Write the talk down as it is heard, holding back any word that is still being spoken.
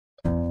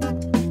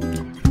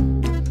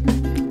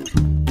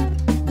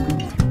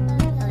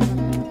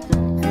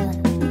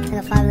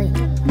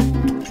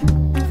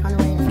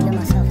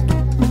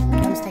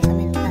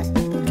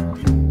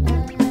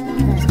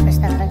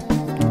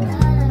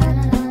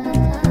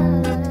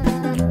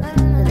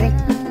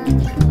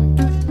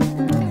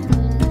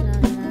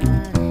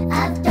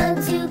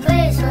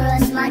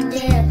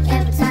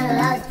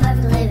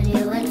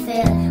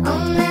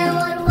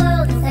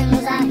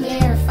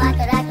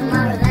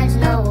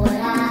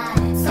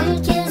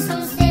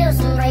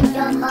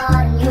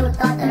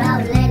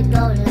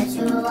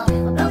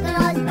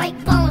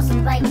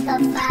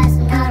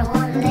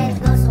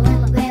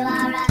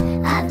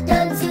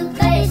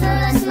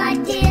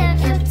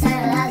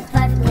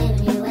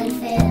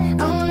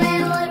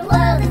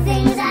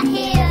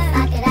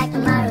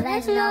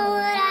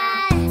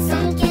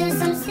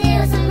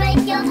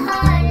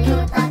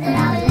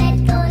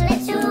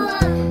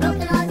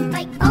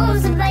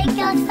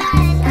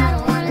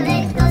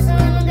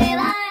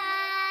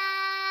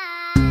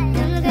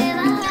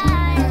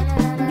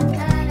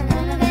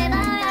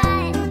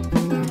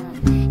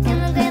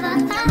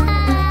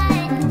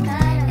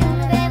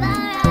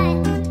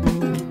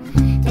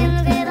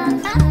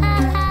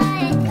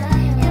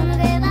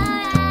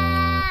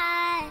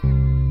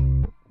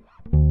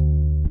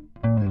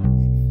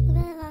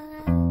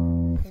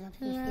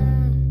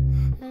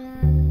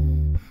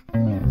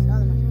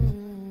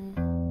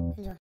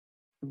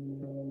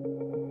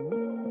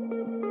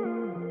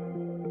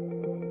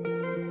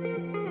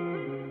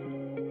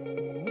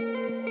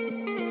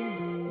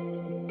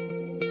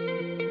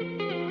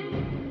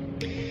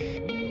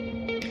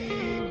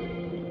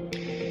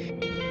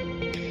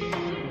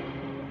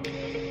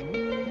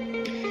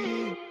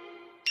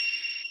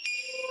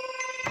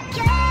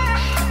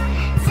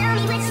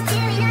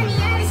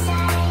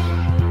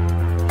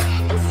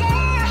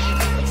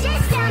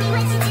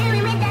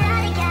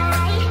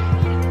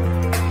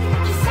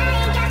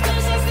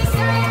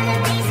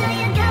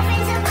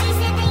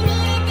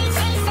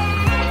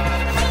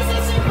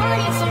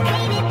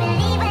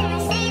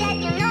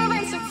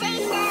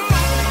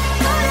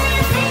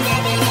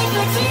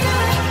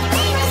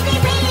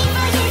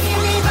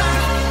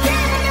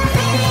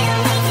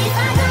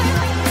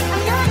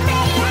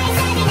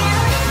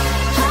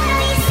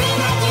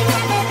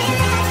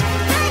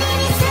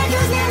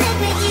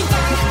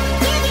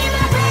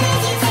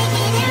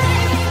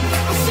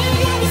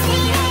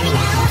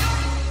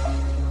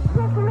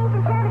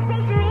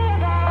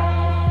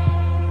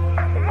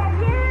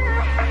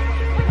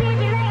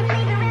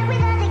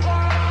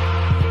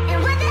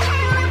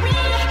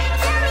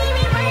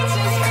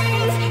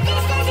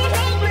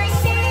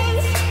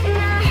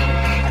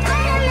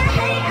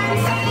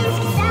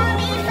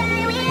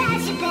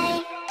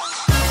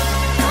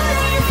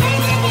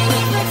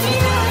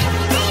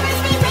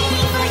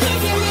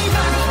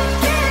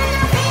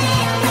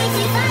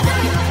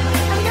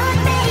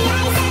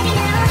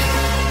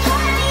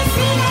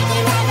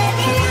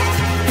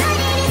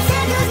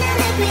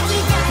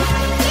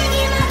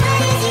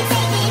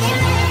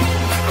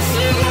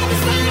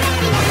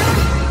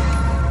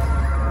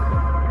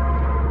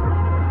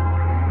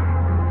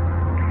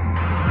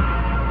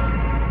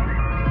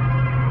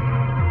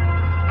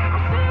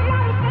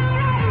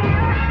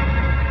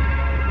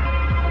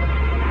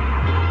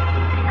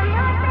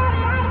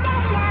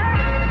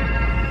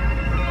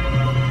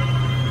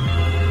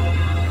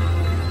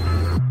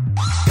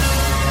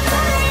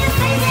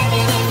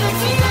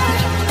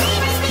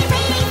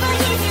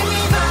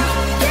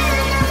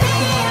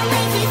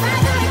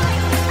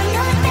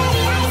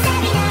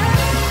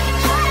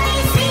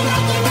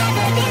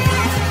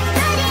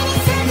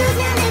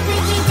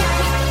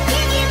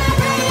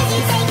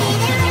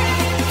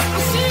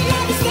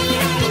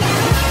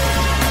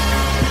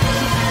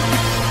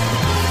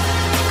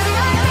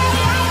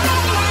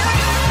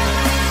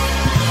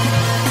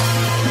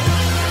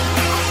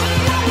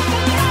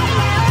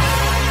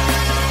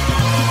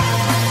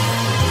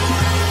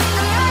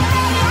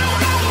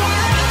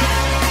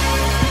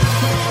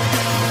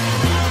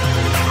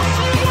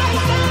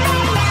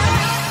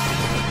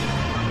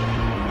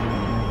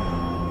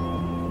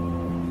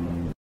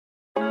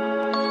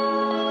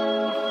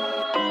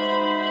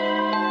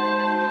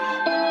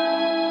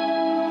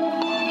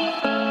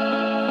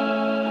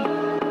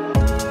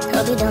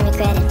don't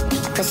regret it.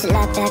 I push a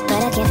lot back, but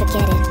I can't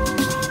forget it.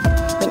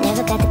 We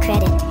never got the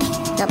credit.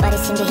 Nobody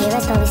seemed to hear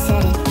us, but we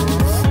said it.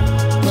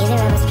 Neither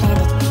of us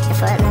planned it, and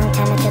for a long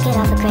time I took it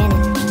all for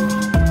granted.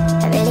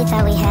 I really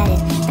thought we had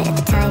it, but at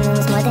the time it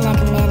was more than I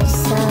could manage.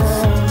 So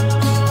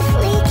if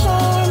we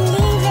can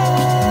leave it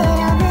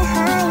all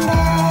behind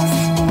us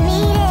and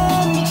meet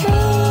in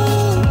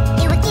between,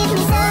 it would give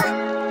me some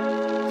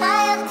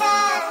high all the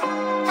time,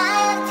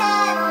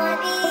 wanna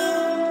be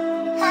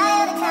high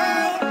all the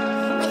time.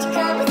 Would you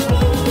come with me?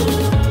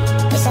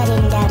 Wish I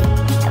didn't doubt it.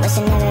 I wish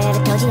I never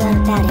ever told you all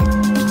about it.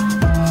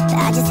 But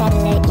I just had to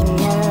let you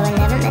know I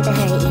never meant to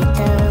hurt you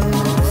though.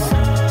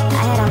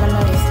 I had all my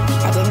motives,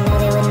 I didn't know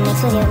they wouldn't mix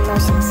with your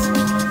emotions.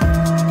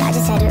 I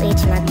just had to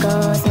reach my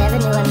goals, never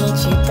knew I'd meet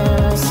you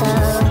though. So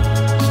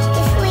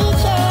if we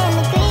can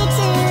agree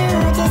to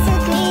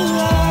disagree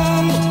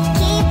and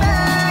keep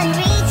on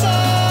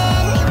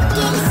reaching, it would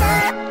give you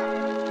some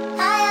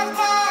high all the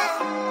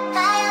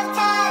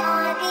time,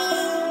 wanna be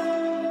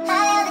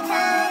high all the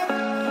time.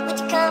 Would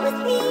you come with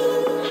me?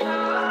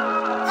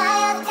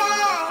 High all the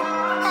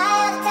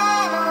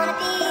time, wanna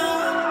be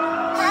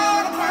high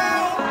all the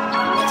time.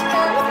 Would you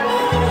come with me?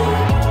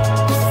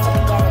 Let's stick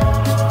together,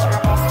 you're my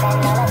best friend,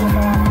 I love you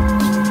forever.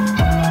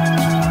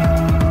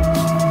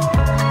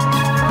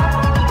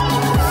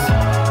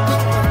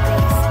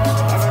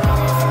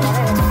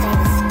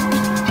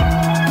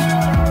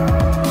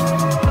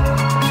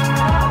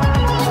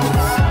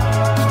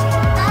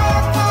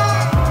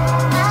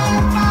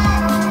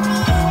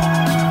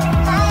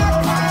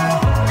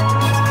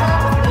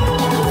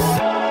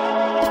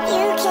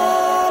 You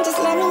can just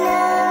let me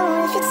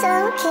know if it's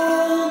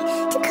okay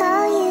to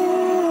call you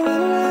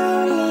when I'm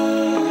lonely.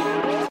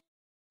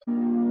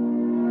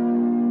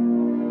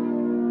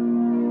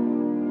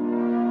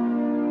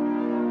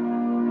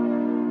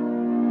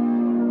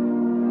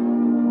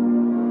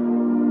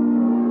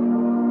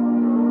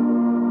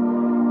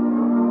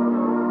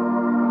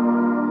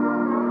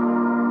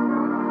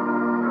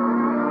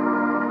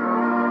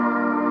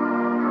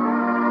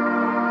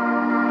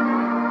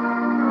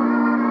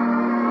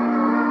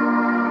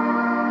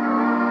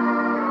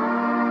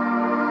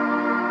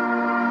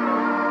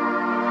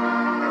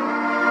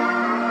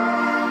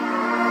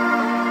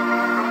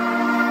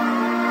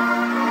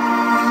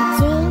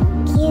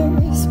 Drink you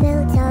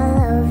spilled all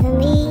over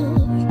me.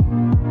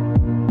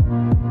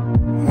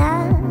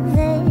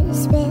 Lovers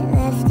spit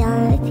left on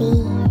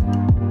repeat.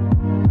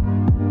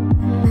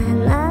 My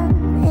mom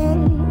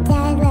and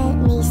dad let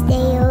me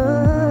stay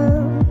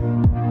home.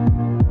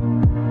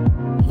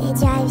 It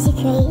drives you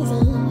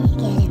crazy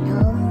getting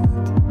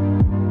old.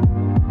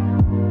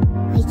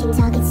 We can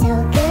talk it so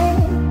good,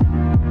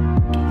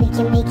 we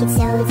can make it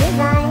so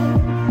divine.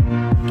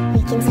 We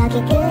can talk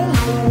it good,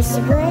 how you wish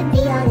it would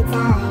be all the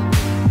time.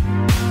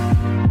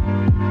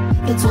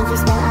 The drink you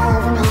spill all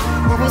over me,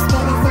 lovers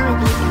spit left on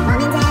repeat. Mom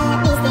and dad let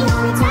me stay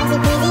home, it drives you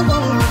crazy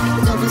getting home.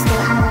 The drink you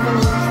spill all over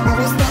me,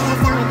 lovers spit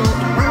left on repeat.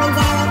 Mom and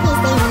dad let me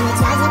stay home, it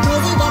drives you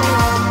crazy getting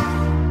home.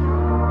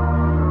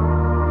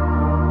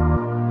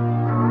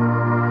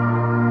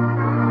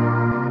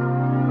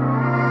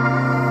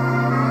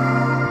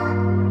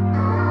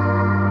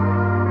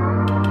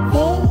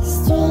 This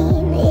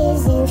dream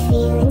isn't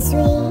feeling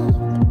sweet.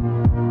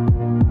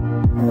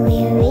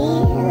 We're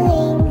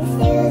reeling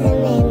through the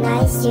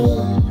midnight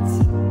streets,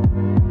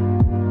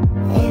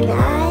 and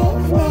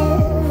I've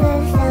never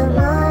felt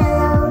more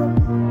alone.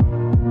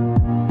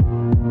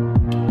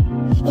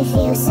 It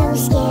feels so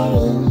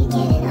scary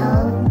getting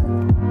old.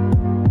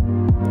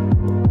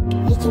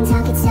 We can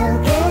talk it so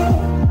good,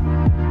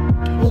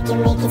 we can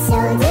make it so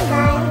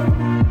divine.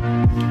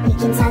 We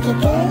can talk it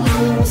good, how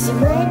you wish it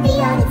would be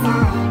all the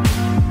time.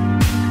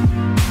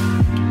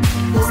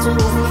 This dream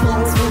isn't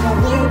feeling sweet, but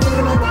we're through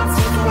the midnight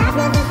streets, and I've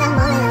never felt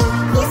more alone.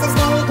 Feels so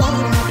scary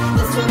getting old.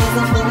 This dream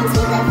isn't feeling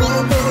sweet, but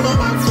we're through the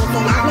midnight streets,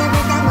 and I've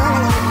never felt more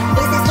alone.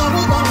 Feels so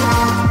scary getting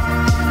old.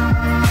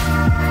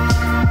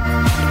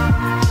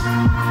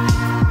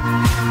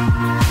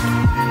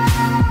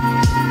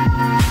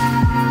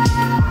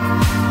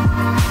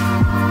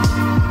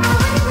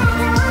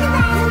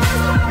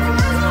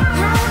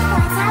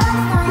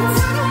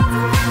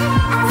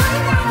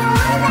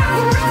 I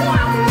wanna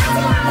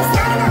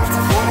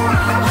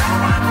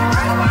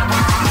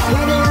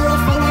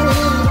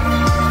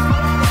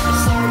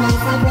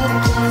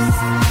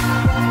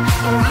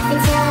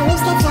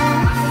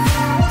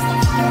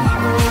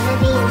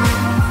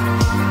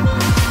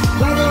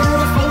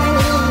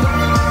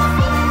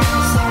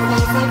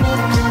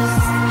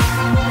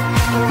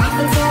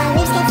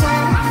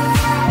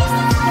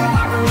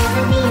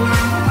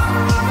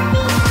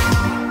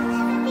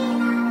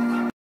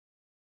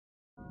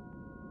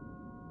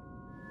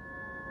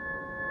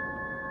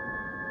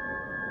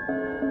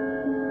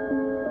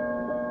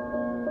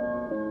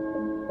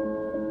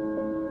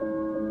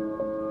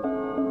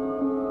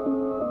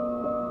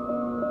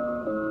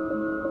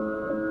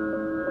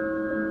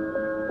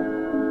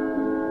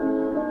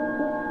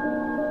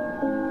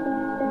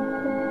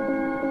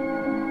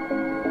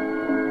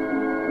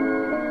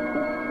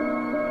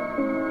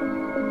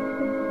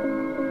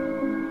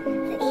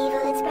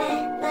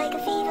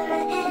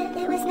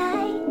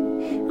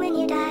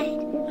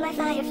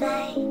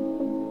firefly.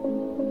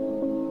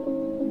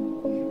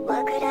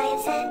 What could I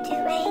have said to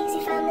raise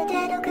you from the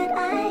dead? Or could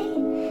I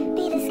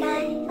be the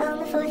sky on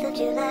the 4th of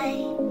July?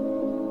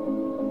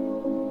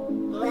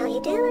 Well,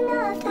 you do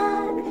enough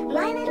talk,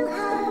 my little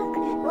hawk.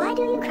 Why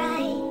do you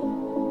cry?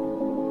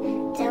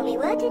 Tell me,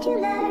 what did you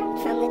learn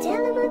from the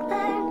Tillamook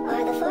burn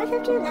or the 4th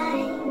of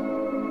July?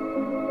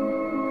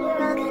 We're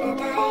all gonna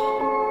die.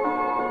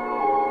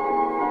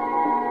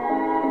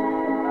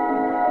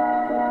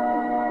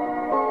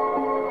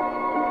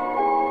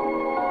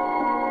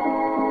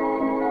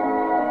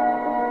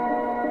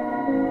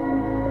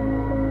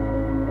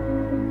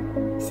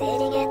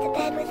 Sitting at the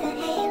bed with a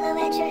halo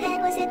at your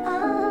head, was it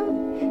all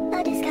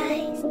a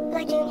disguise,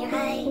 like junior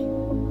high?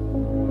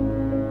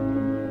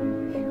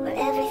 Where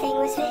everything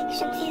was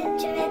fiction,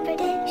 future and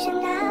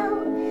prediction. Now,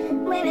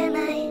 where am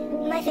I,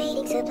 my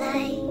fading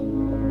supply?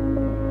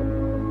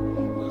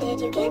 Did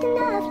you get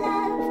enough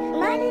love,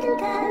 my little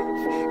dove?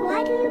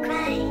 Why do you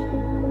cry?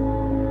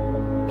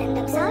 And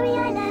I'm sorry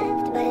I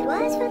left, but it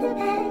was for the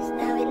best,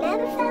 though it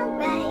never felt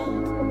right.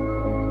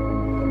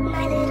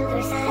 My little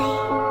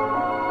Versailles.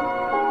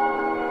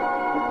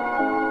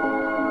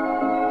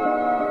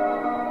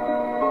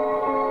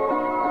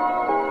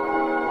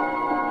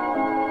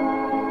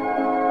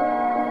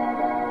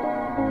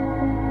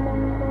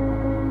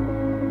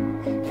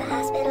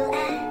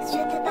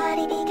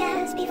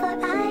 Before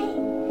I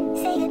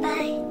say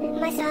goodbye,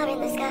 my star in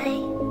the sky.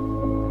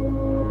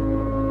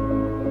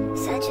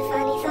 Such a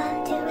funny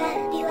thought to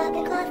wrap you up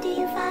in cloth. Do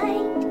you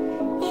find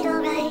it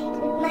alright,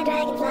 my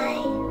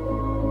dragonfly?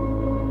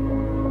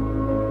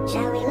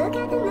 Shall we look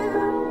at the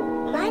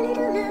moon, my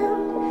little loon?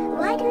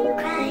 Why do you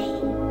cry?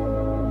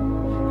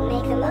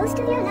 Make the most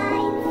of your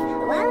life,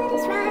 while it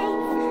is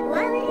rife,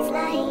 while it is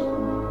light.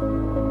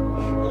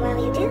 While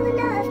you do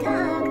enough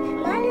talk,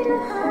 my little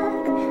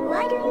hawk,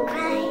 why do you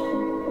cry?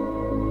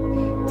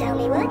 Tell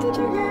me, what did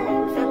you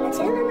learn from the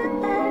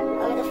Tillamook burn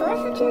or the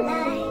 4th of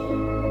July?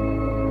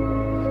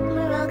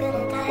 We're all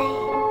gonna die.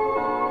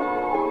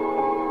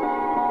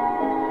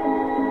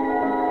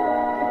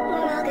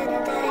 We're all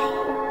gonna die.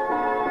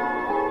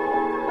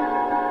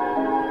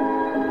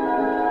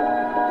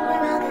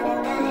 We're all gonna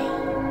die. We're all gonna die.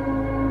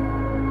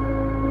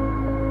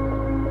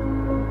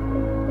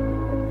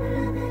 We're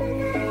all gonna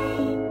die.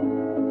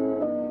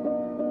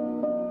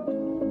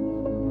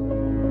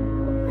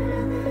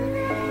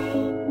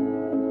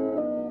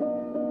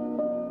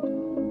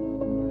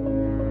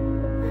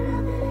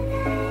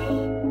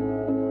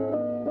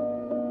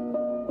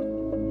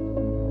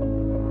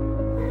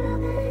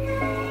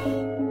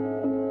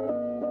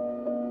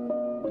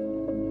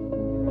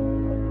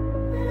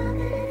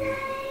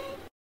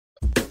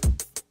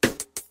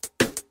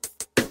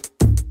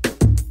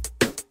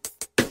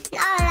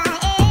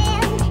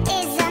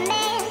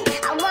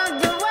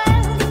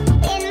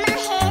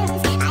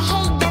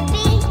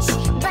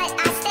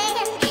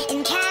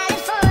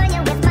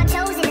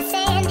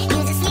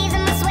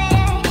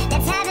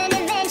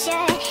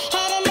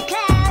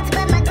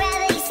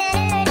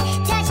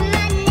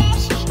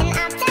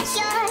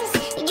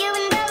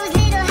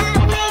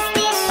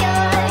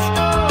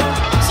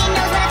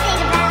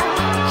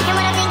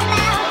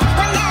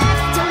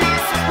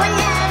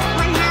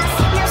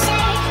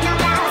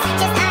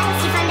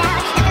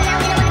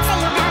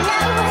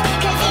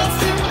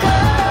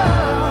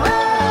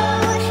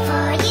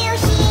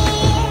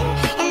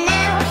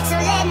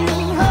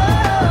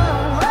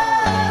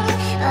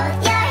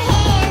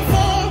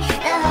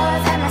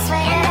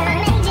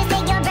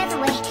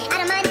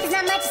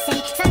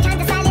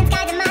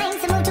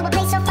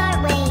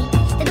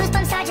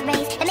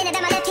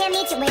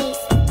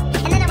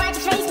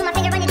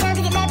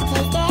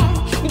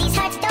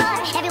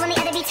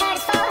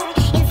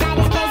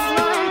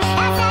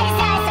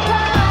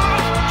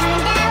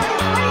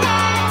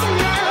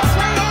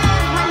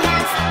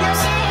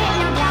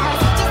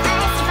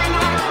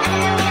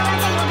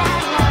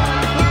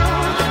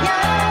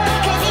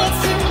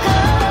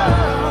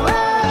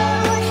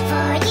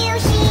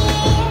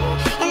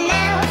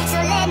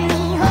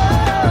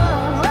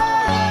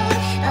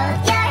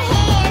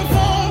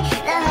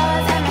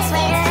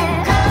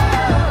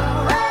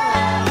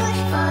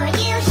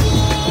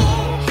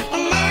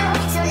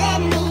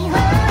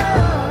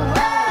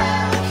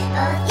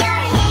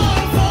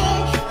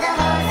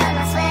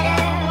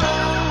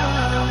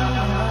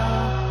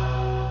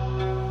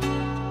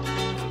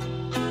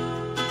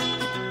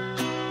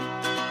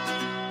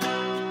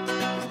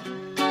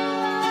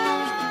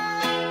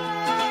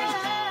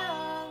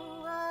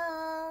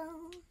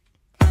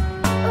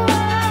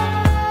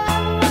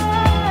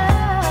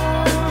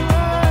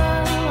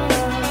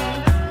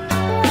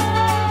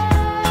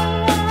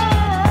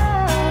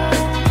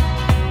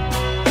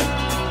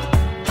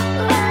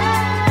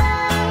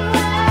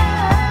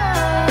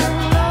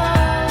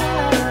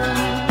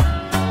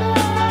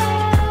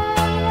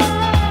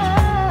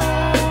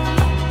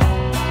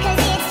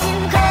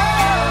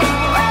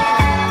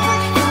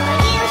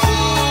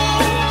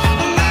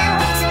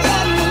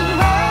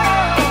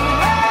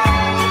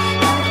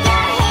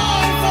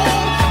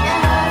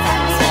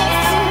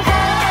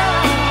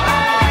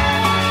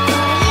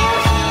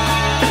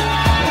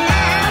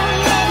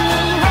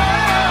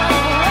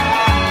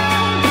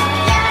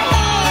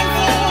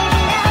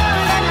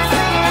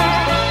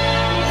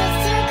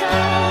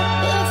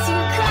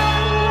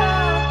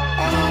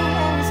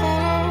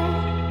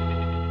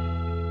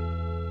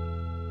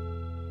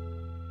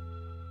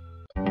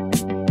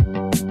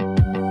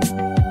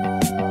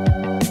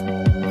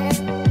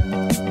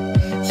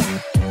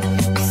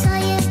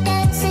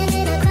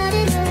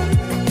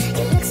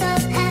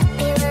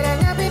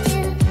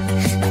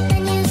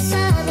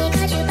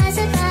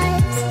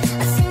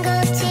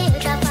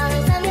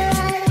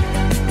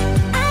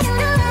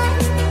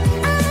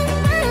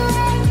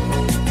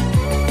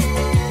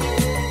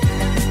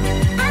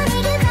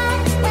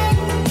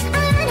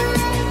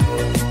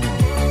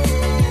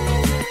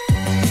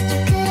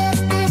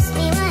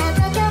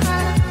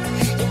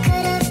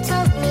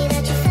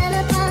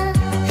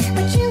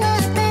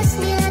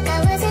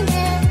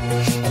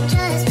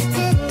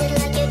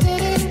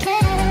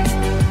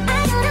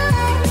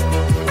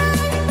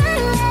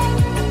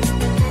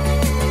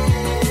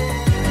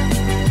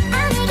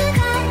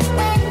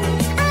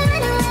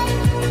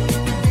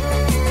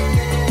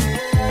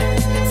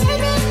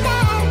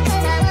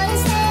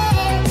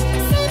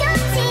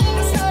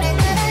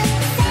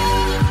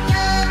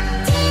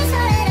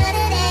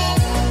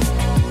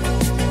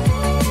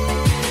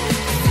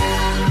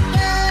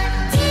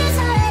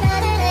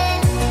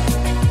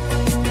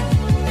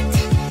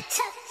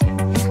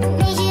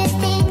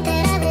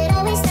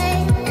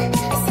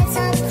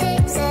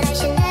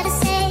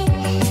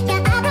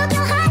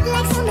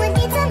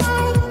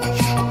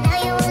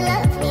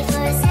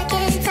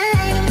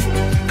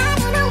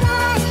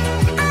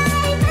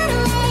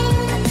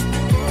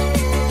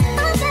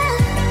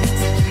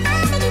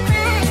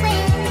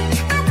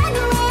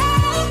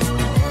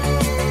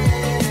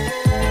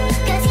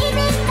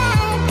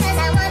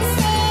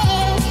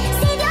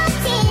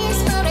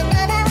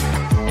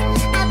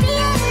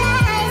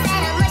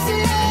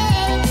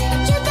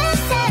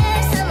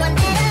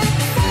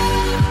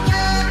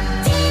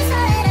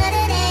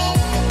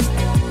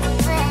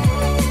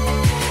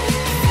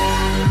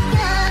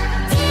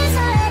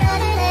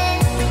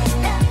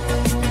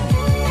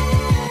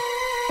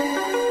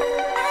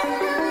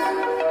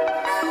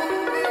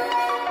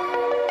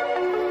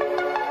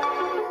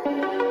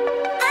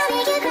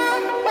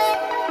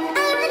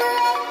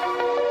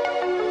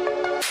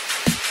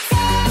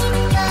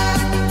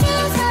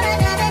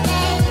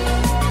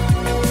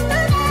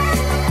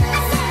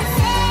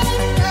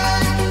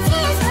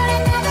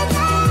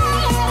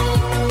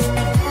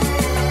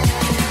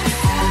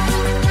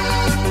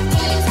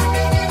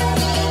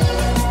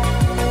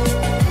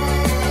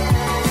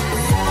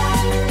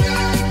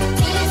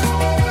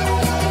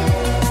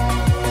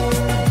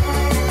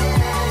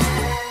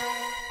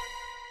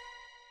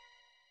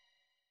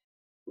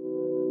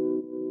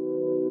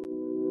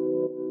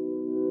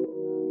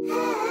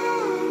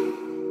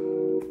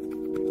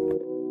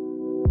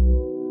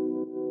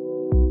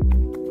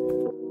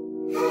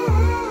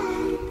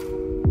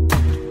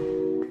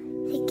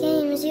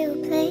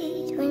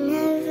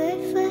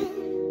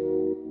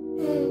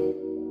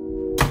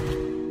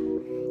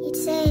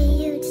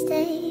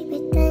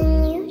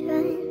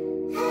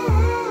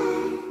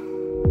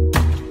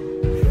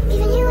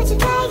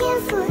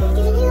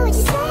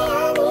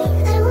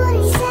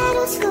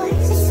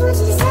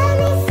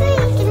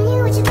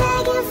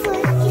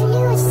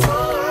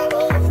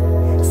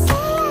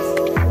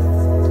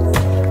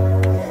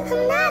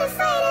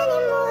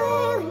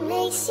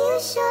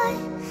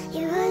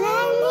 You're all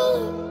I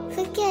need,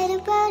 forget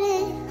about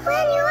it.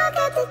 When you walk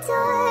out the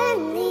door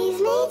and leave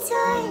me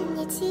torn,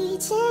 you're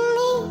teaching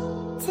me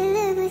to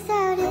live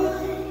without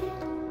it.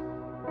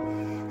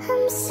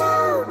 I'm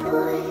so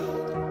bored,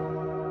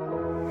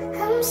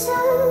 I'm so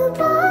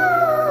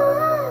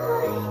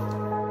bored,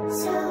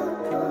 so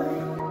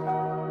bored.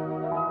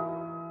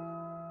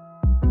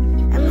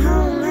 I'm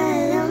home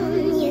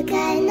alone, you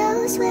God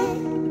knows where.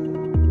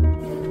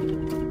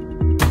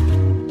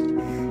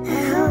 I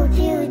hope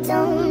you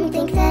don't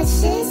think that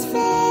shit's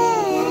fair.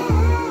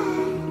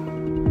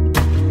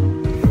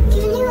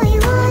 Giving you all you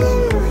want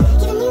and more,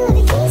 giving you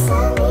every piece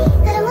of me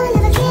that I want,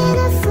 never can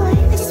afford. I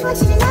just want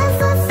you to love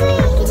for free.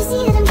 Can't you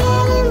see that I'm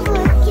getting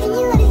bored? Giving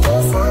you every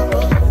piece of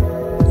me,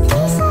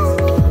 piece of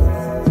me.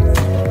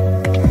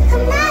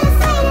 I'm not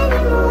afraid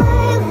anymore.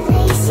 What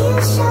makes you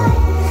sure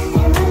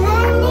you're all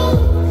I need?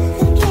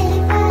 Forget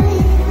about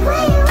it.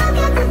 When you walk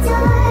out the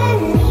door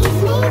and leave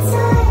me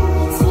torn,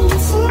 you're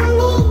teaching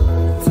me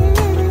to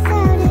live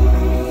without it.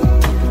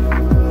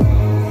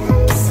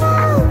 I'm so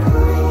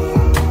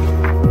bored,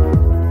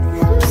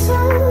 I'm so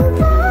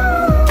bored,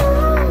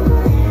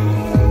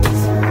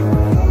 so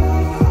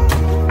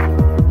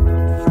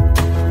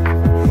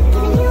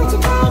giving you what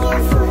you're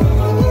begging for,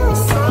 giving you what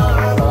you say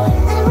I need.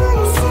 I don't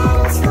wanna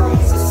settle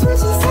scores, I just want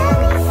you to set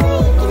me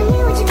free. Giving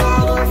you what you're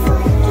begging for,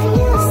 giving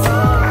you what you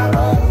say I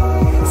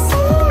need,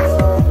 say I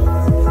need.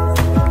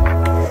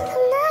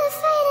 I'm not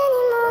afraid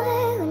anymore.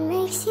 What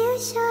makes you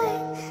sure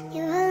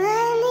you're all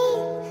I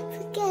need?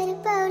 Forget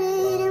about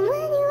it. And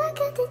when you walk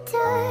out the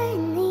door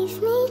and leave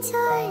me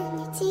torn,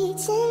 you're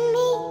teaching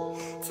me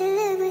to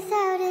live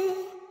without it.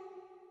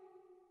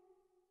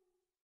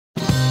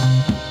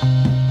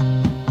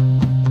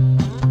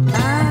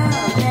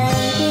 Oh,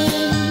 baby.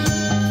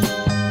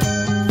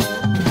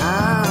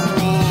 Oh,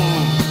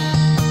 man.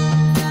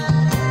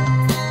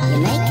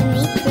 You're making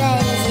me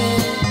crazy.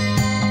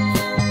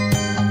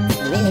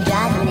 You're really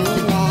driving me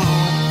mad.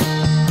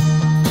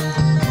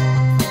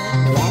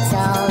 But that's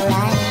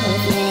alright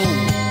with me.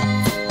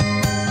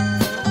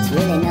 It's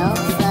really no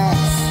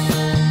fuss.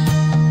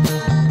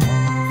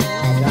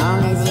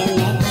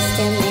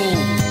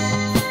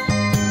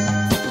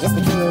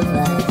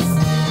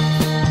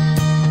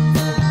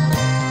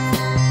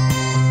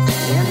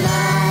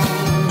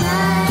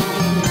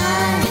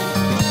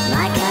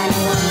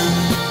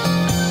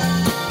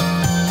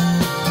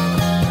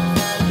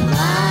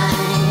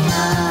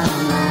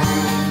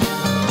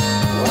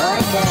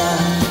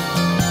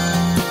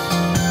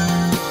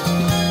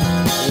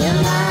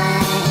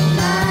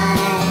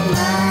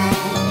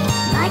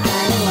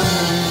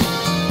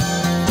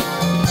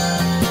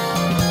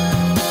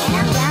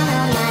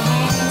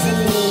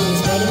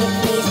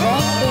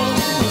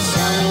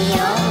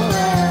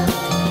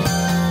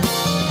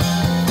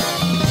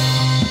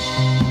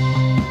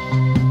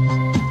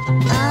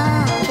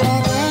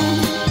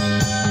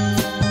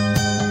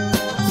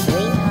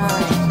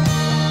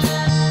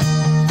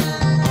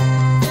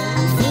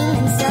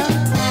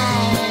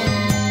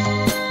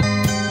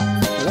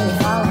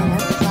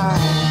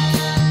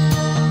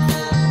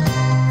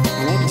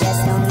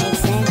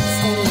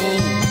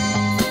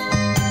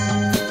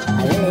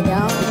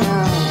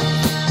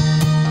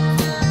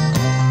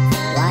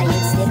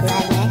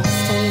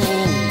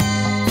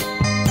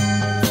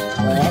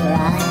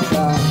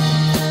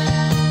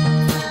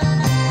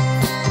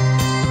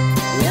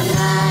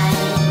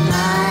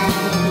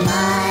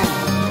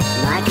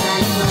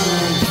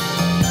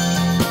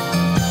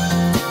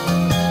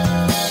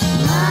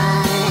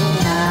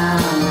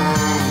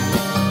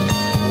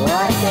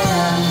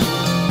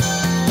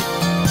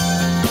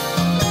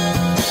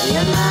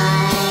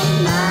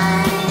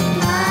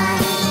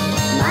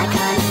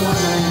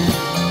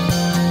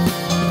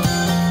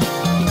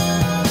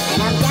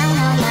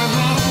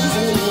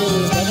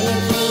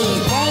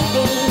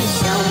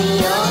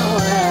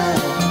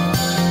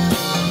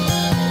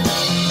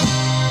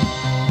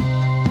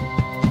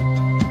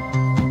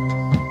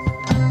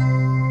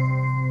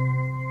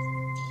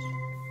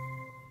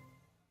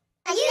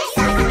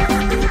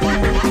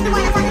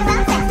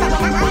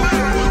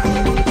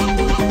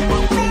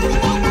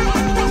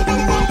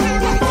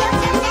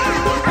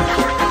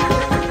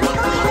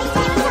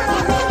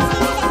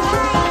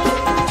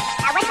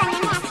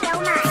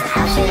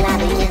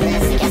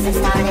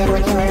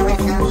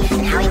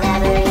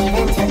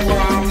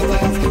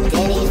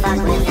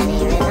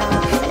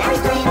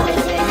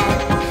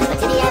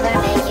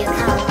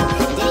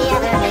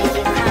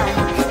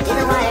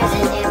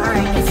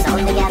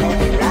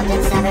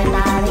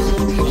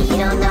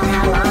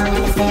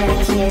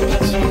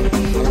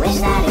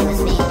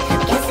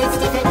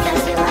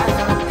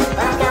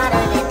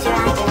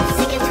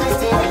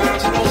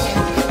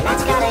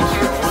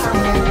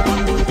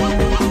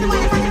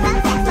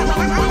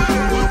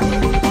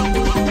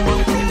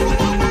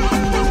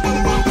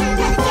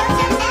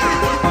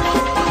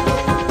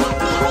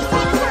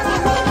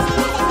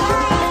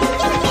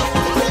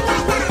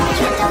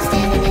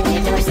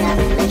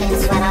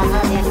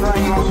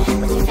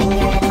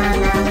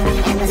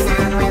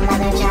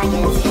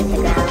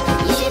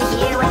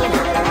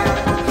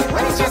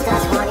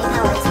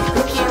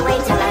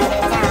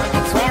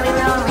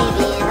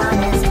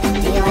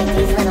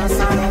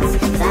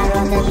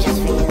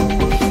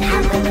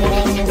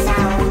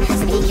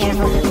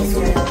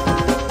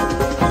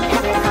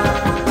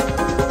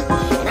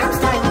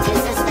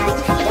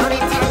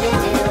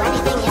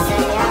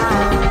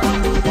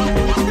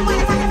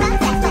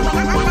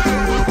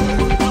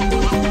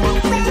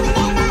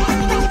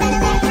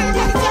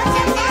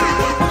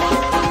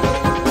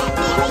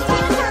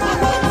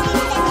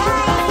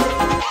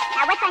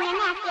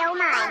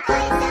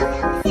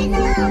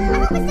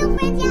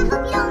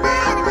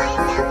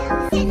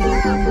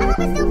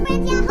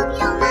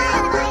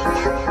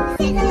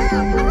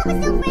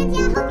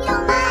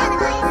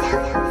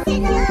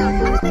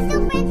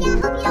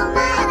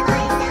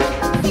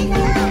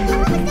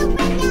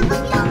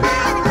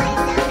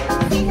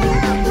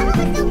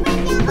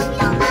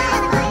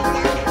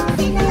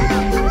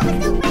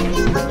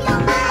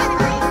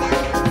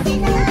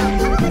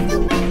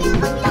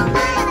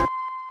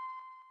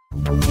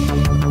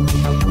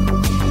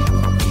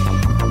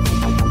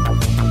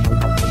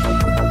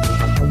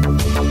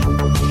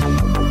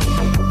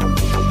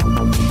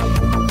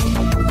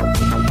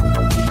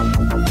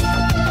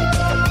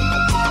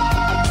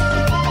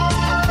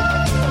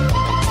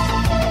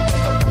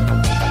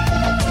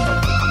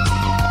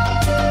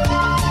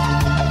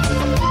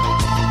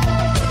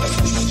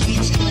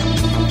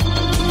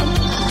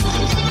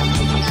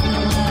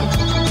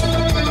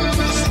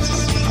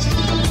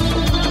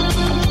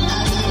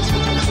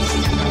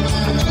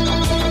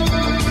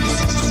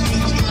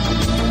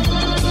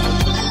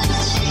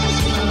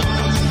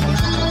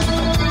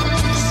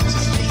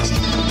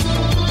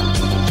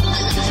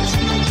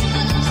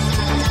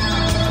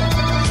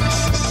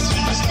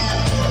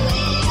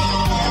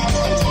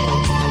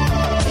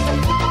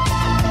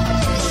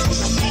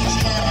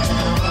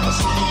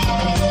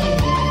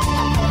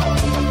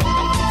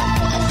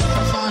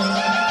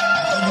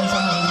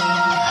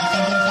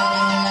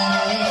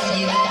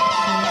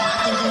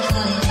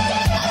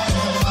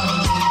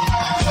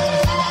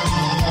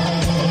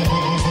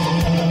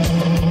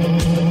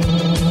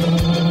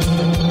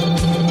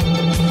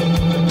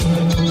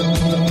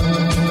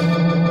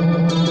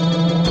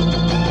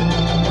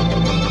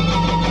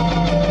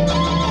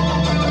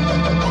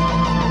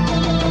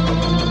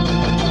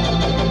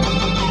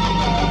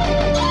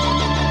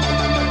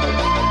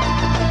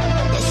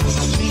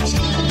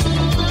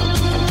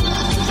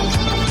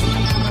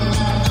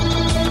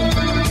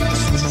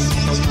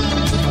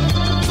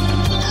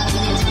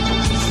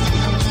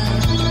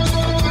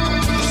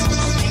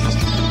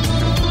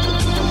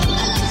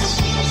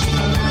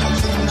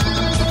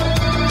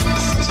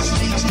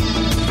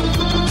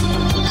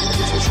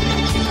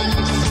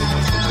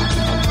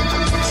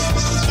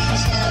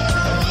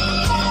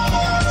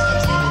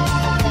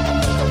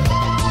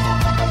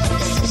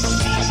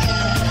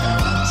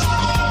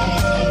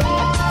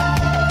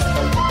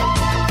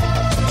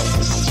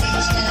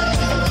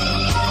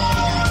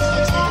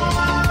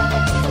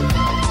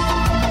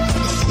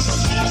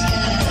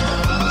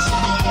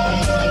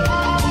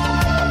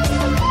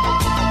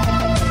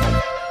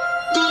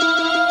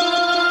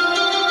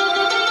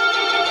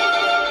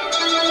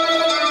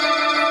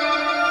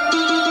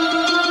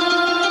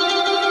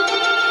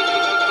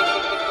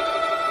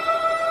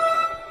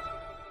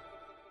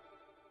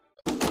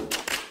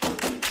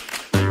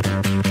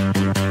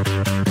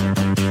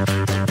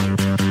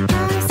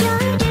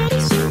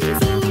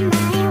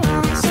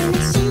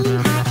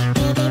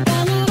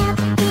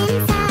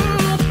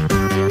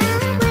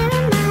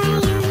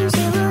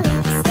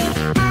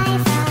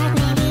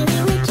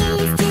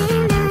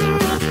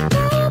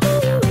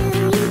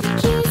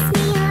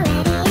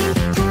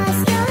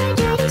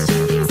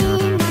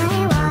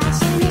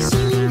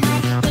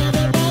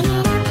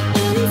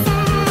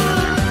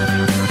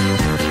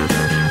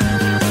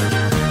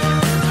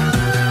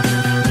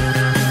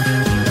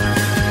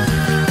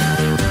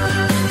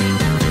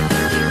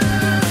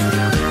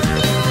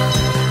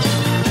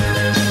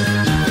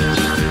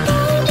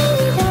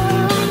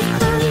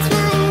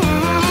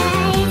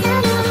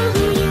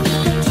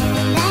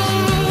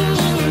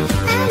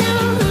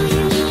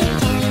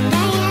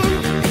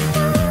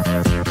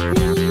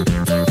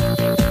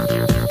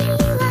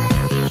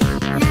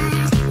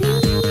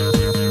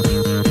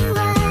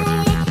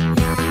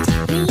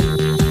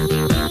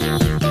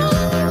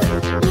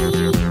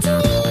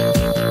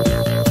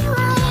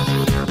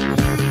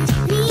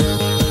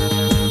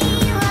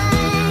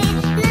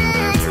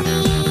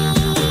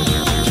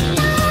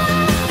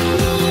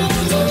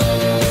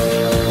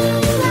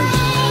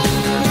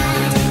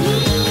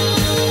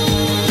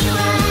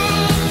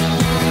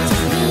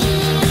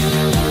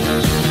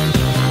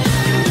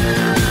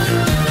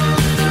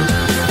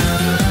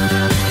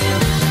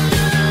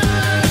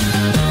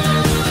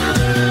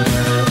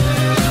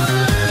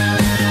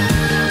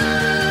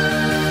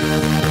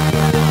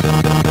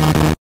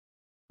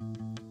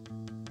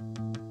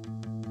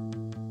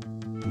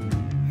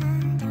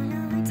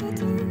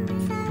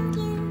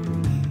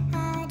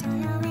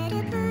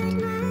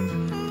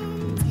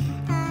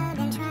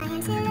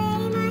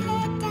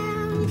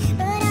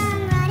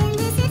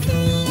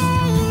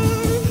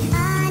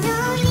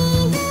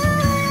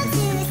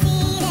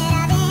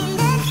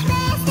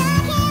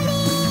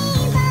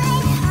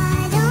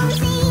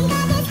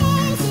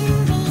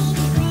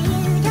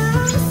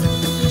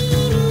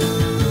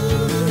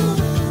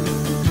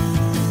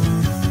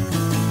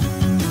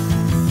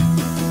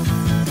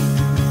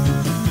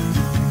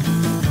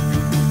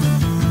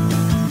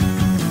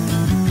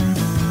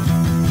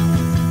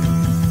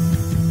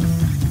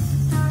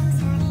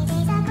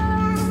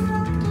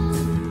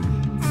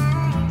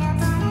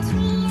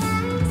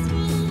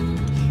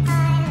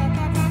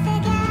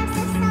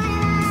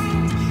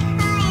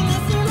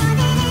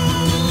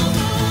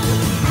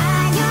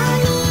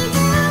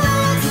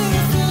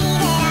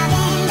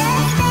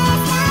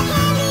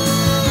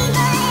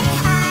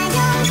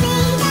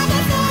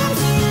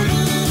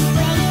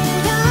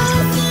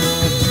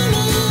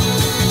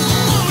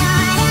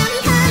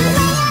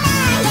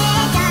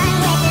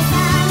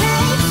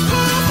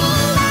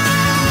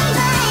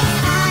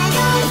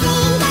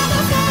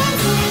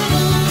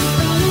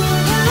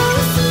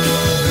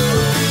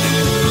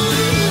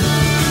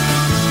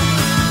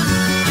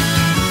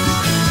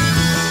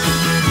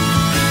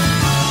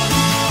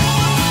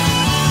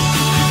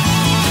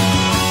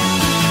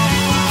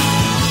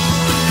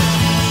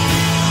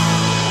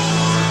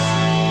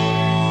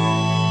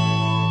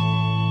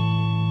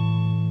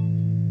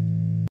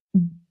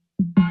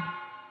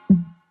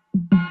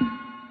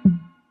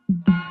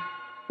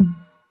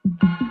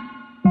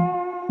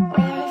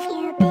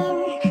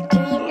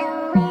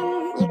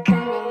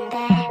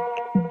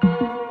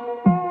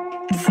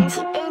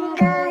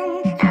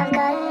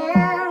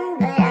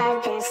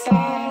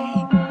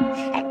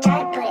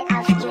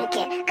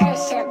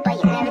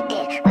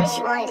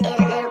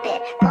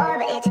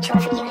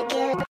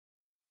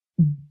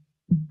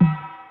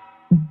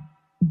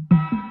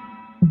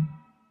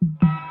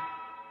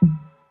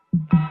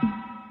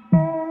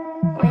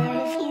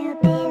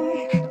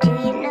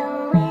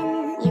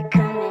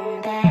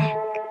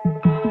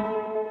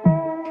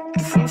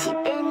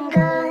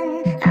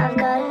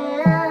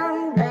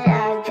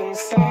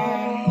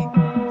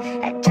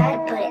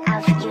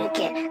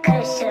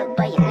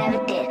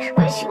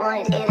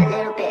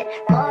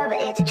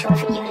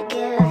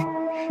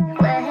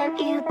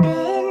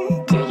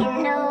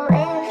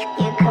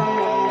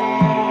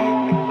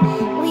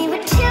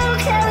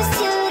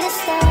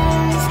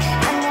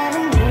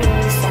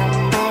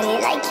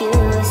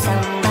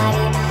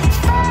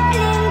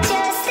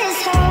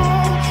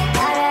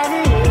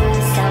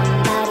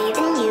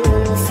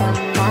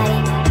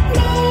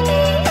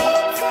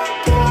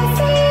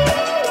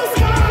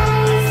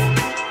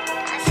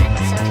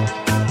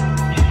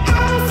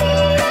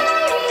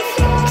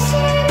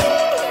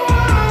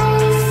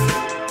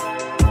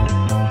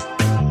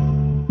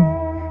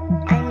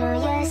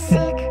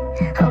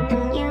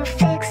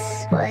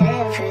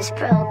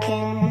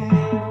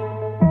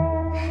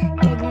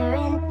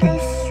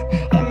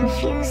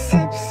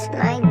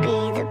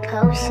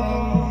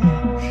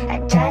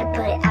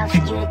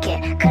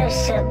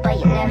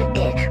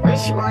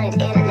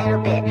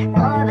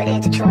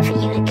 it's a chore for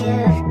you to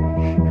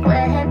give.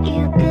 Where have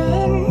you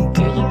been?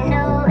 Do you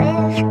know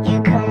if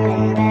you're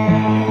coming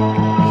back?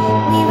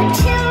 We were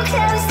too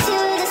close to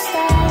the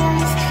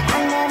stars. I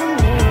never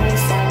knew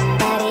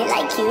somebody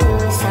like you,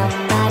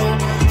 somebody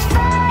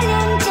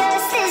falling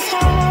just as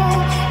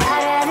hard.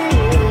 I'd rather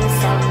lose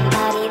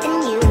somebody than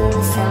you,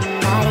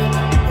 somebody.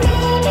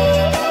 Maybe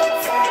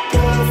it's a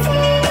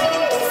blessing in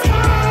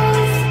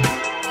disguise.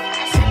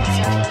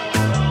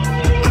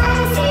 I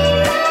see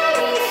my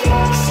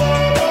reflection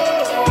in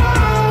your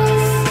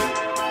eyes.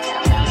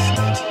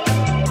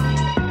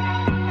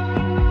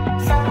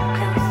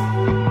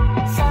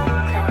 So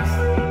close,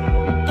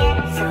 yet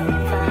so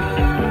far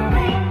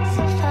away.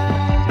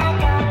 I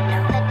don't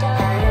know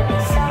how to be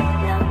so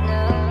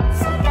low,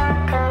 so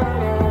don't go,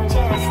 no,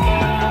 just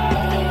stay.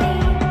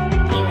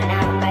 You and I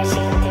were bright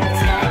shooting through the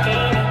sky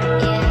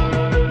dating.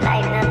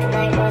 Lighting up the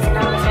night wasn't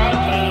always right,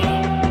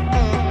 babe.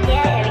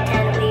 Yeah, every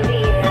time that we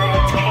realize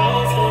it's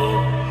crazy,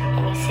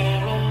 and you see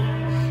me.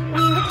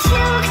 We were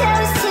too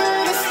close to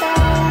the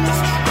stars.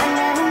 I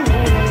never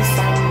knew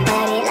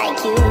somebody like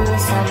you,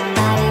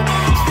 somebody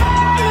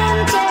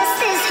falling just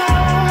as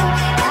hard.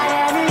 I'd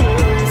rather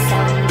lose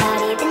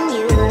somebody than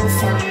you,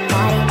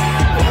 somebody.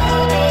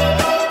 Maybe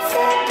it's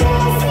a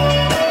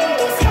blessing in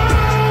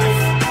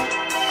disguise.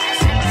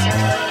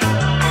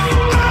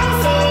 I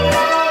see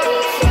my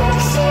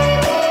reflection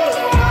in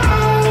your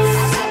eyes.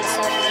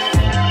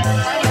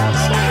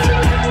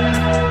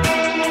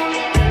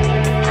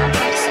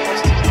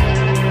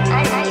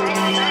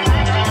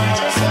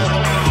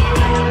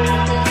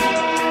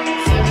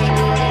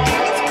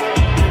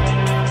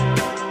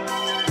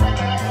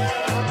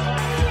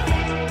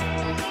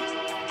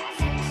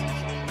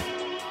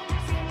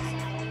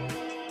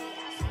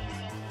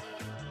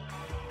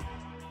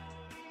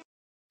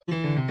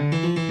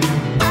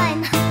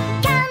 I'm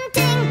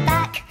counting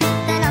back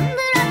the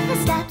number of the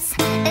steps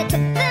it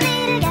took for me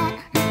to get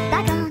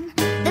back on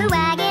the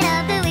wagon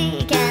of the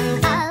weekend.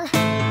 I'll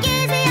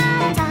use the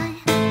old time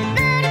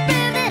to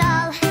prove that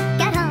I'll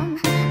get home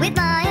with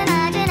my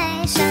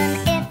imagination.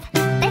 If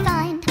they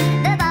find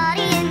the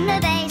body in the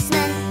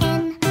basement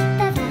in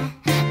the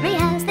very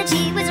house that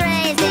she was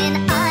raised in,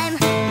 I'm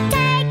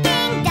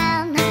taking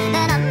down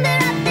the number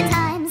of the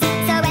times.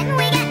 So when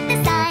we get the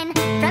sign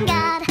from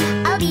God,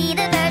 I'll be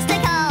the first to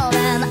call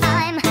them.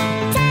 I'm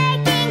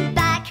taking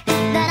back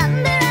the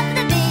number of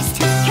the beast,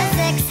 'cause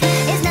 6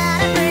 is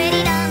not a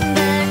pretty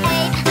number.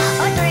 8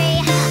 or 3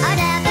 are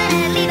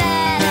definitely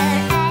better.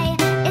 A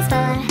is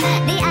for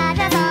the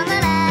address on the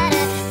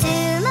letter to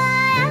my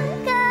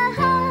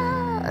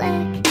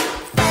alcoholic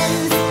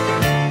friends.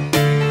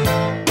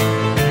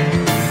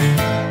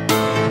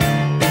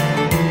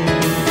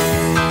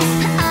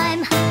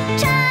 I'm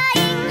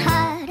trying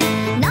hard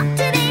not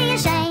to be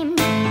ashamed,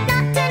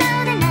 not to know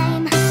the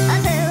name of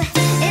who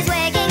is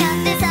waking up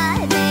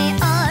beside me,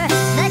 or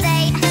the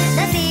date,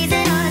 the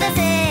season, or the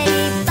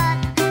city. But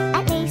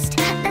at least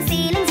the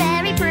ceiling's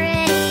very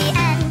pretty,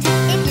 and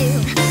if you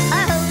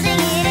are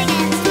holding it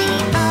against me,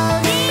 I'll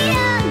be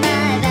on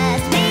my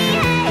best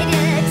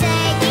behavior,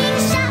 taking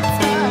shots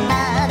for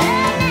Mother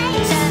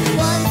Nature.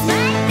 Once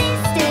my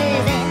fist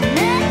is in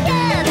the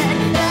cupboard,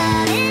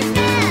 love is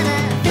never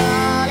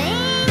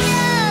falling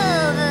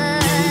over.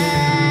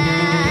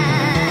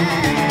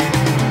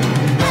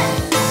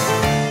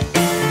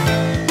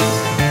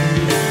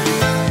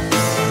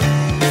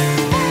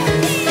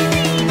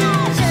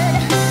 Should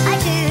I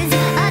choose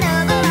a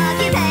noble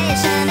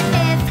occupation?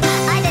 If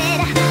I did,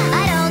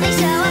 I'd only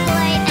show up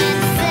late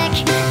and sick,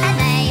 and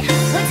they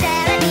would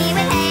stare at me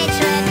with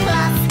hatred.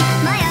 Plus,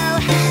 my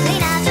only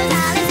natural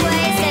talent's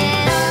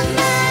wasted on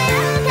my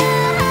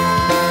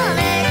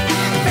alcoholic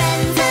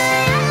friends. My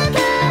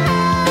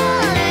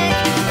alcoholic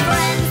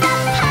friends.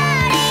 The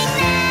party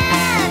never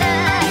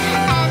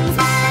ends.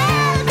 My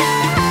alcoholic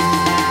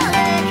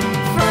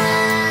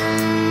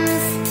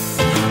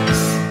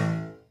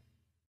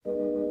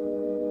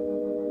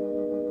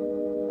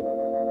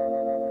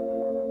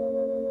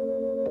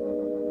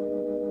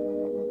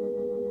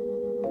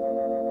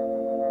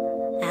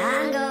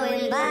I'm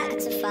going back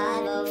to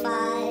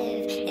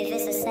 5:05. If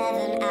it's a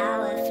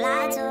 7-hour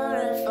flight or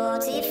a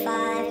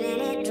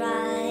 45-minute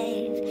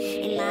drive,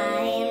 in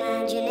my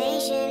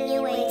imagination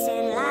you're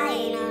waiting,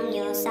 lying on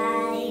your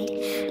side,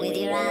 with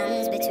your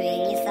hands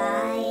between your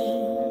thighs.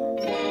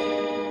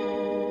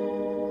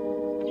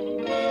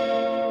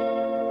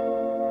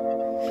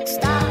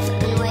 Stop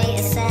and wait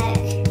a sec.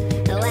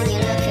 When you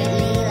look at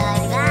me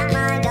like that,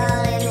 my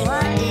darling,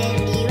 what did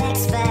you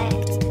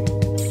expect?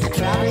 I'd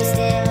probably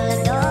still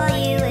adore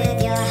you with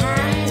your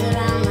hands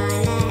around my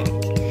neck.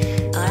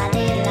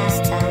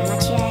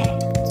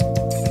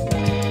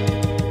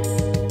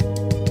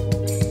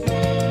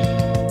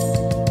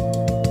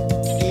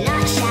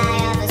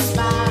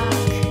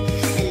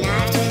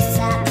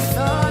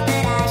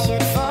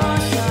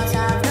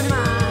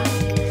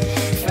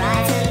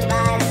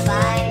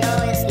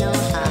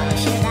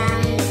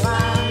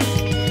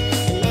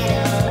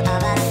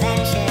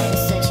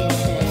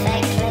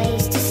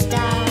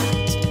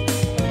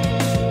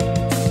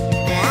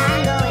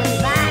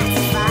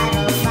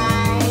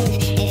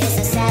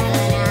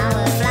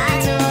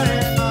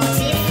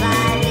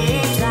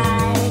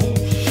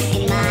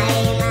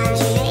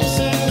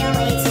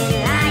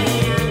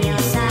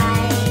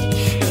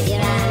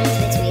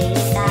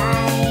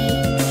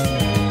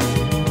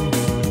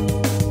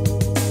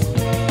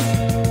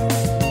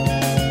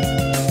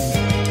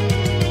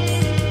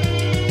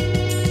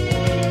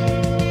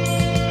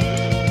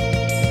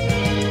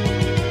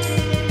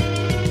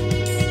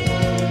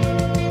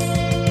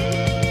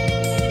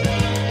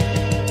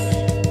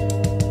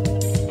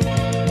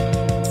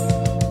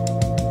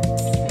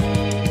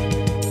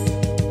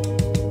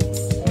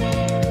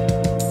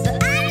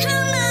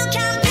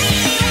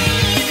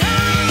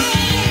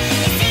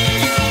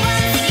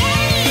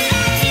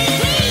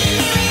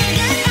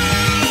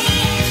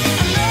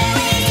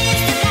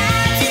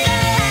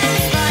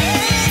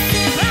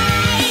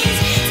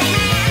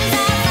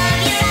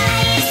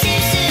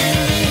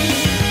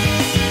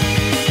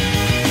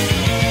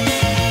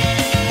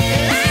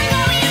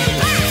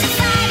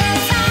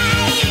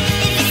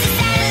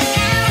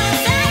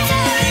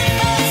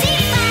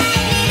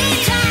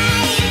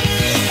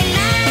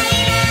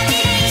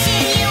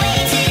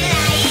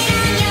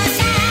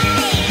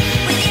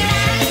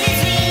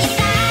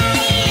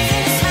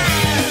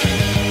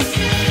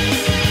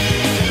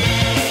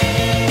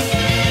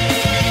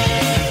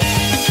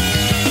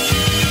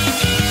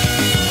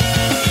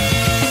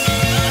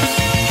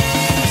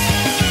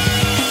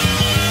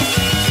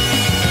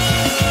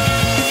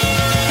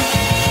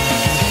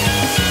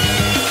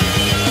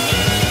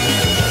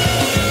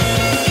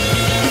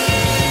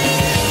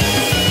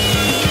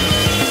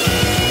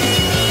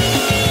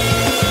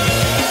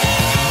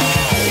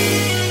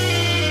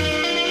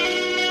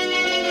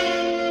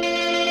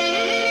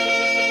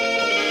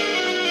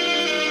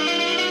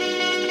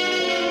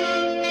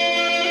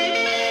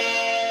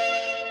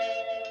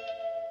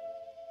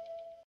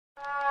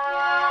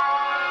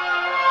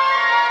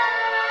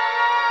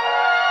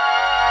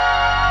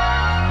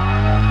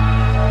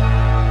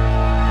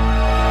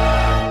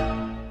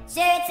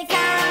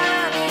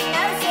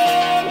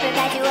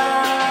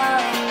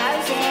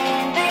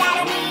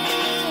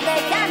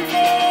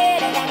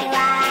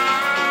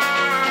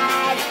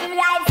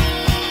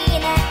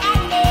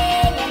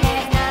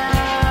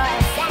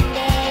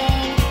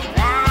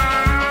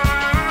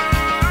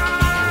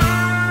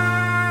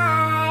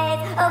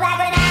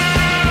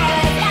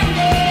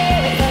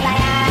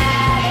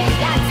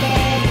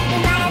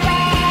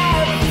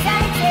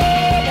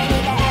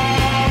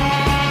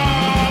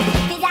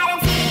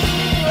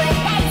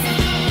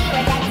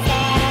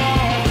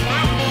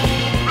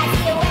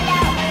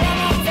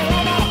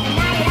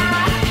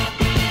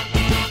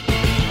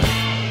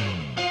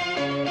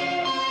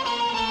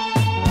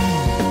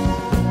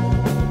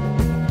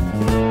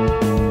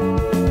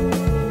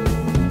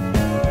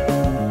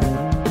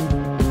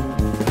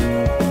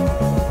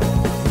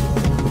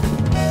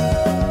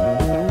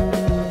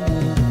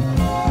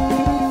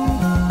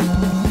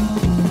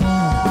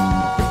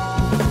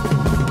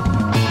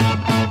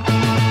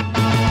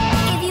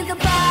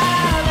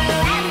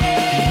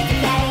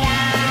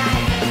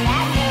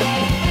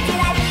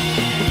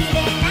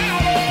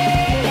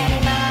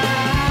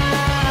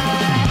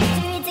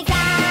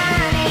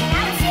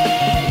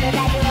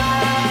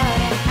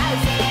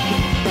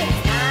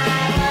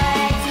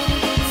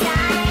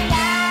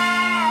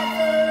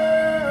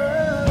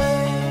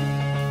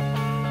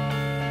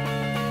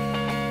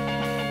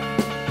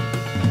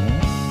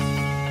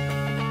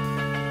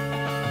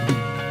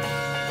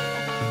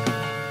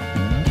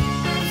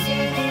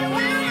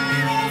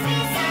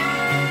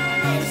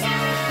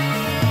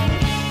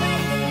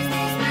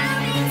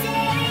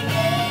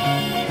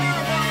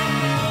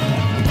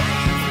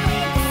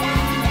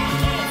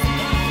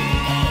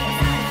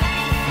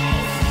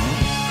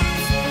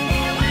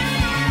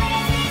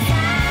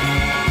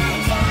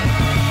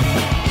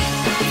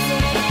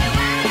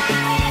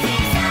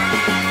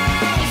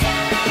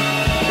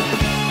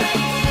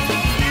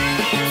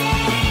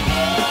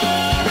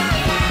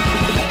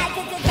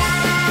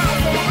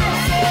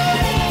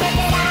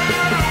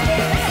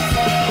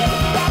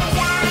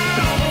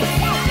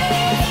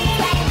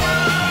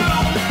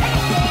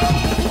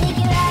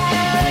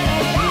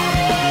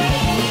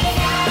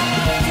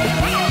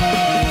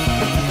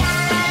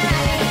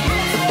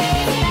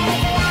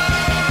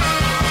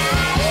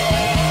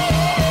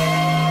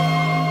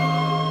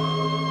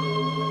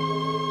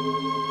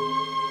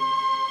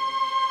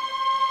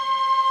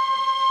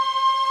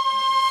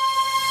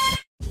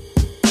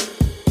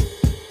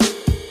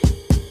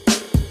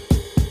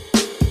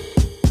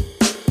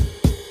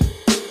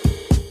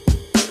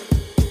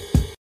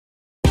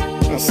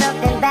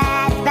 Something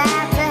bad is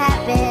about to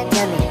happen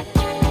to me.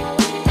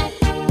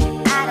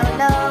 I don't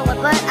know what,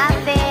 but I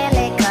feel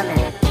it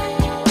coming.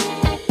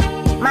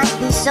 Might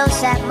be so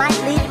sad, might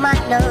leave my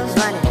nose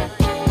running.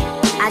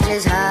 I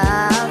just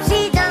hope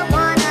she don't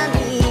wanna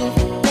leave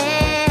me.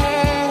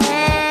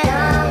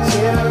 Don't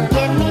you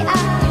give me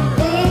up,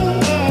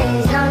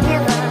 please. Don't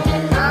give up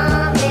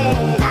on me.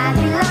 I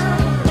belong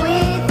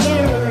with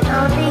you,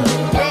 only you,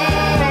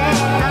 baby.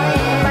 Only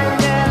you, my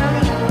girl,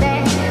 only you,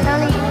 baby.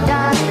 Only you,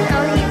 darling,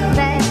 only you,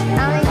 baby.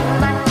 Only you,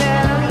 my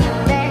girl, only you,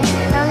 baby.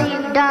 Only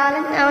you,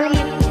 darling, only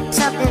you.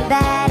 Something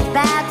bad is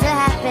about to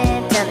happen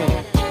to me.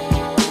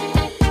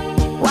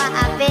 Why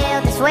I feel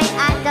this way,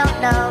 I don't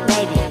know,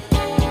 maybe.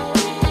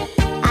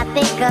 I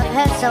think of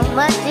her so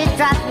much, it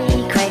drives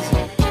me crazy.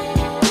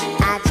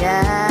 I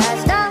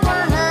just don't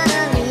want her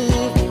to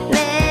leave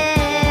me.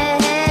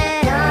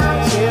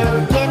 Don't you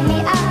give me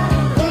up,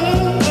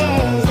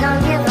 please.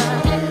 Don't give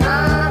up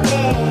on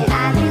me.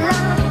 I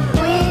belong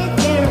with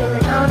you,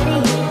 only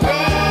you,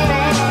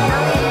 baby.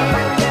 Only you,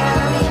 my girl,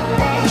 only you,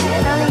 baby.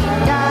 Only you,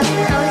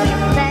 darling, only you,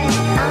 baby.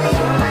 Only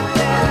you, my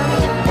girl, only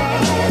you,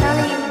 baby.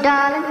 Only you,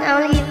 darling,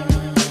 only you.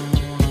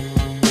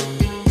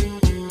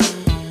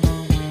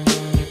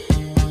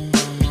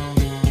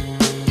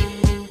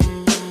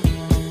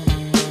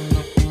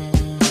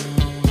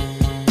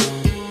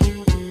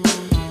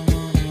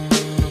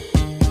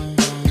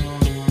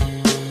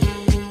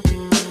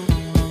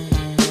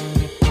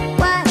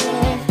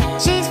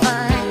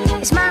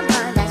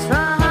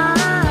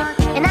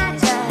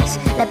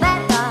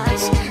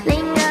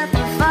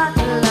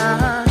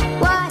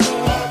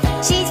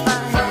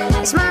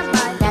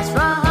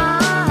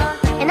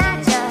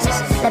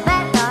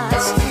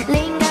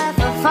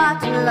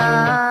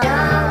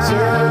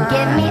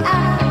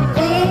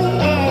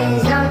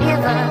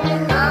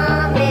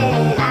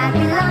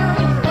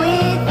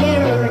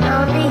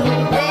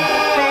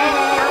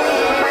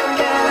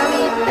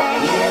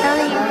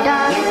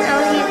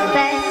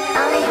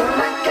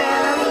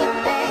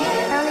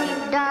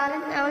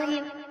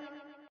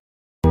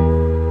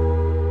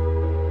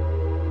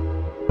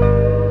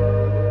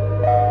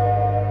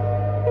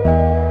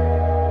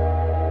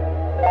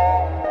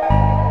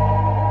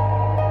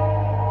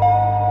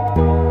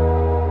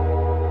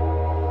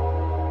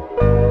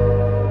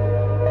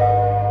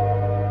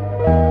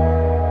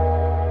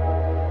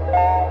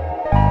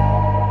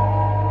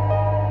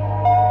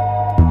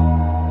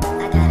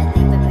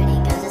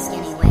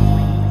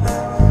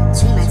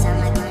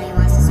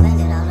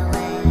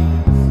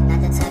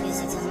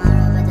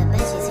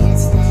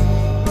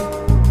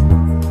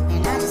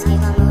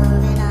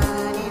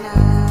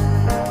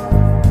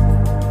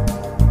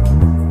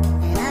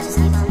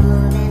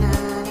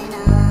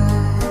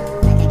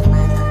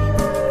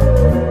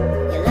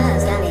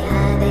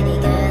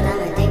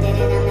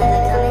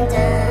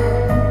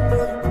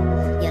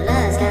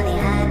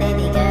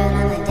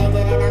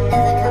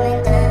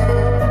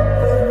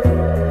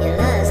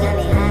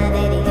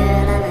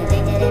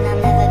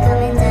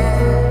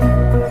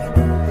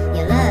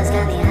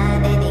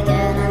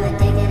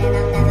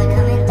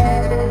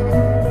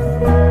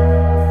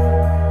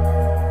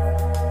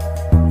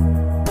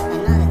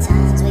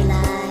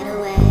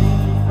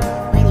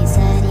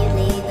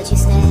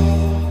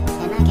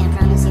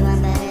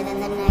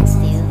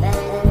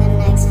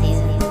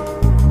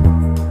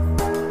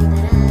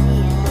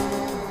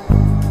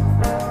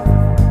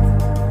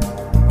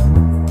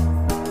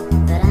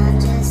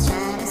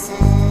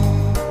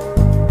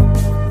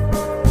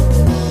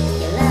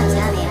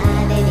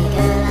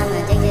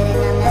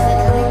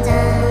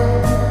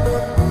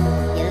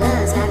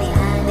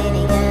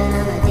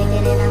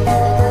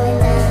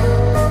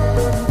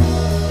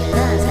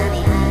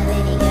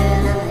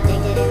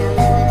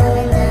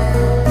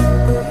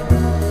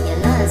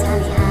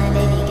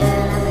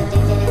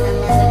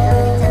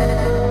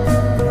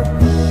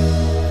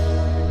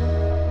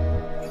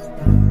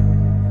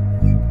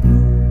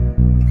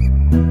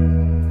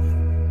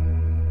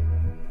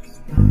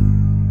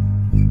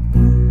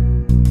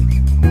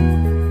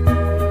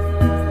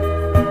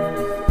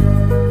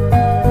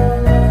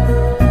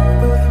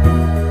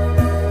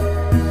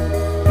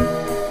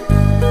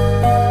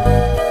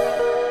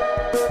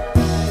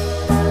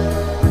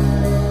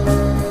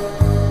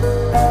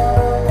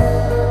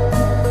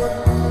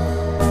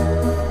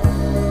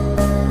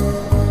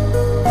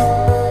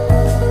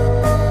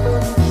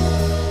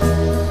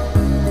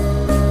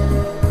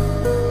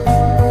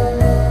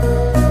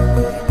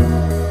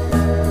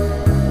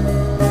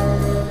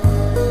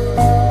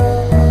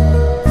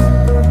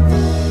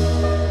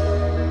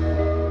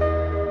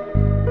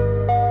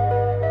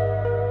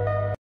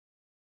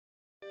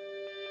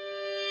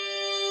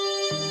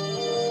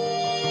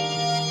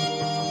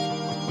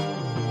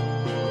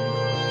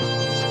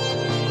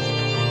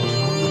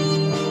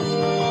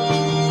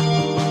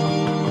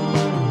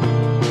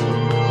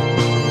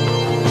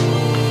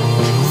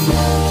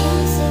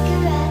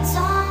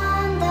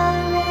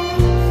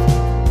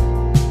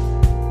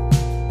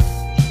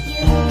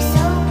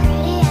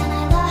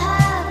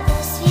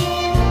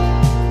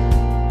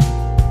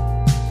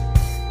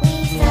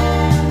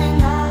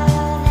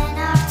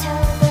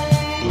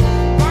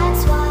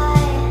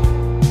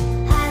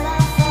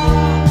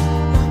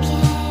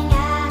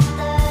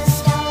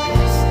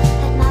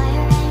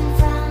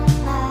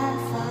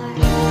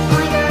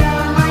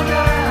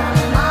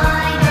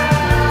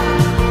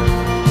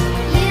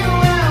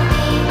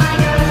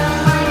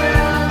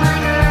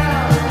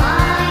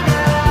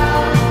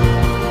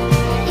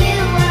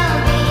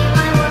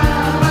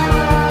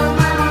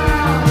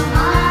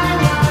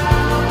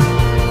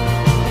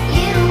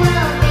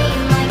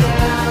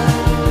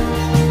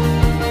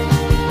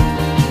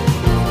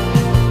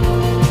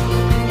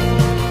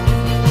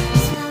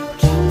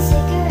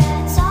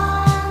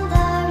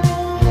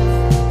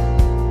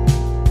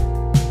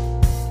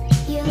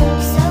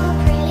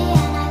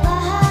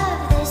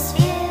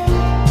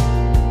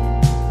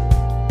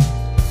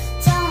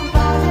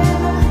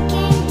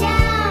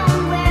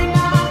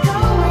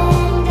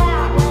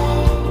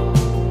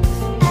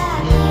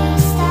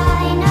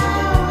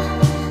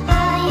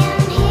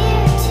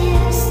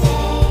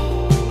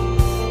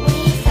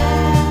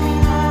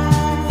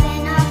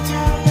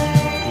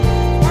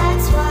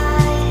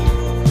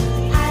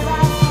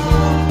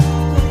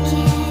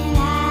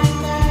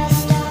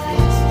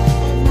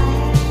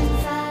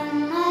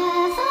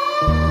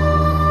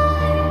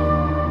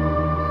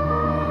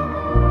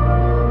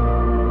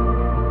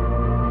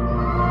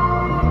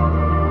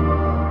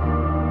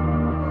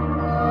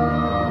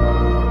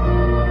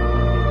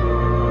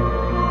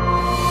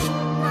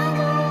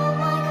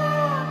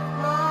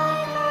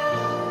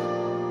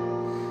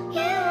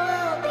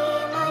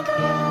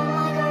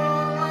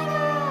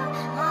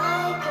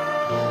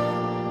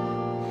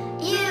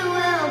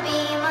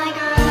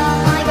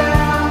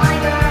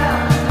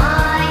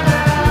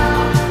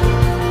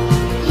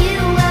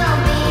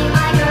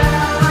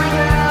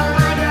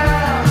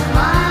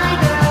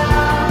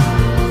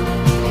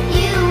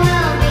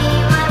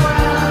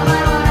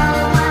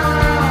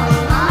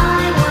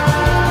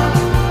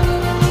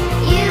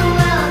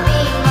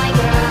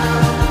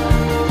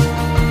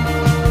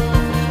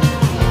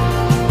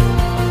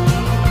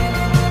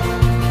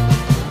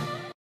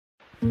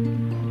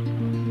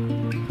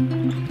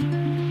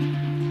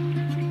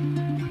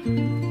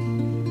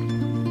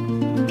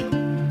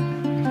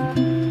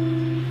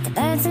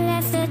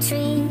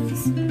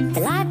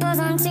 goes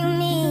on to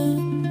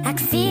me. I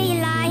can feel